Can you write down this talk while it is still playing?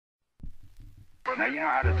Now you know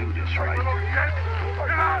how to do this, right? You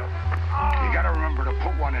gotta remember to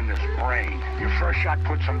put one in his brain. Your first shot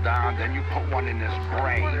puts him down, then you put one in his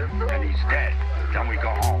brain, and he's dead. Then we go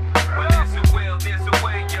home. Well, there's a will, there's a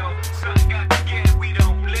way, yo. Something got to get. We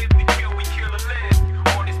don't live to kill, we kill or live.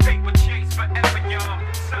 On this paper chase forever, y'all.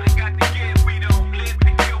 Something got to get. We don't live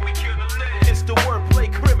to kill, we kill or live. It's the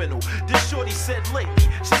wordplay criminal. This shorty said lately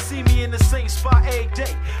she see me in the same spot every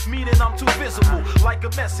day, meaning I'm too visible, like a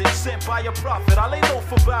message sent by a prophet. I lay low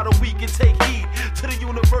for about a week and take heed to the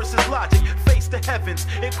universe's logic. Face the heavens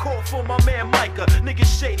and call for my man Micah.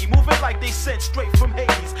 Niggas shady, moving like they sent straight from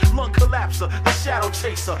Hades. Lung collapser, the shadow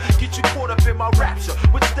chaser. Get you caught up in my rapture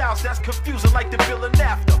with styles that's confusing like the bill and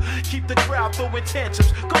after. Keep the crowd throwing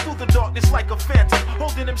tantrums. Go through the darkness like a phantom,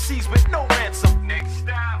 holding MCs with no ransom. Next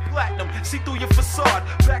stop. Platinum, see through your facade.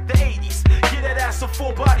 Back the 80s, get that ass a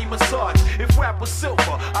full body massage. If rap was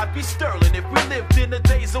silver, I'd be sterling. If we lived in the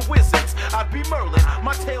days of wizards, I'd be Merlin.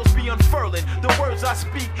 My tales be unfurling, the words I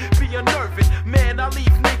speak be unnerving. Man, I leave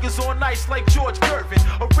niggas on ice like George Gervin.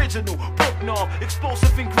 Original, Brooknorm,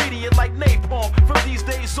 explosive ingredient like napalm. From these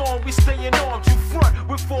days on, we stayin' armed. You front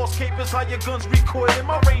with false capers, how your guns recoiling.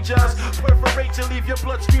 My Ranjahz perforate to leave your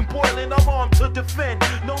bloodstream boiling. I'm armed to defend,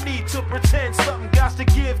 no need to pretend. Something got to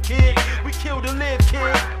give, kid. We kill to live,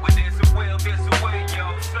 kid. When there's a will, there's a way,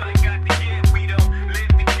 yo. Something got to give. We don't live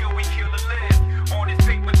to kill, we kill to live. On this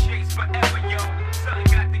paper chase forever, yo.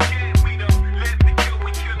 Something got to give. We don't live to kill,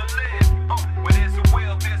 we kill to live. When there's a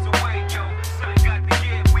will, there's a way, yo. Something got to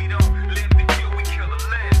give. We don't live to kill, we kill to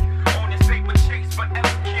live. On this paper chase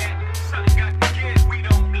forever, kid. Something got to give. We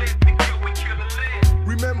don't live to kill, we kill to live.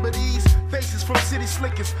 Remember these faces from city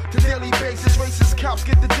slickers to daily basis. Racist cops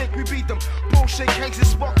get the dick, we beat them. Bullshit cases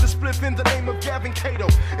spark the spliff in the name of Gavin Cato.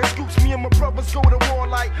 It scoops me and my brothers go to war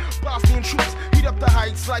like Bosnian troops. Heat up the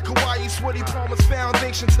heights like Hawaii, sweaty Palmer's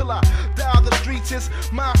foundation. Till I die the streets is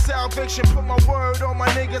my salvation. Put my word on my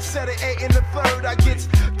nigga, said it 8 in the 3rd. I gets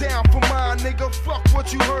down for mine, nigga. Fuck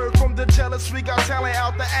what you heard from the jealous. We got talent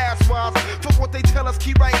out the ass wise. Fuck what they tell us,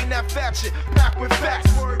 keep writing that fat shit. Back with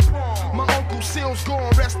facts. My uncle Seal's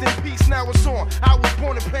gone, rest in peace, now it's on. I was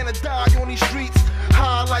born and planned to die on these streets.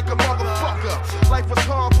 High like a motherfucker. Life was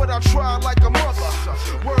hard, but I tried like a mother.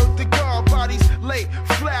 Word to God, bodies lay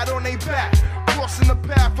flat on they back. Crossing the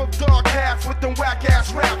path of dark half with them whack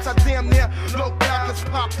ass raps. I damn near looked out cause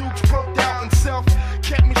Pop Dukes broke out himself.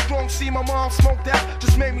 Kept me strong, see my mom smoked out.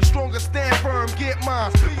 Just made me stronger, stand firm, get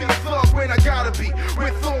mines. Be a thug when I gotta be.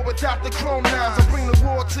 With or without the chrome nines. I bring the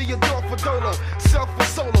war to your door for dolo. Self for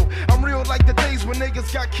solo. I'm real like the days when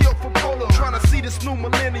niggas got killed for polo. Trying to see this new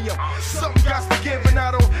millennium. Something got to give and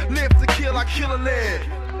I don't live to kill, I kill or live.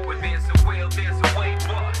 When there's a will, there's a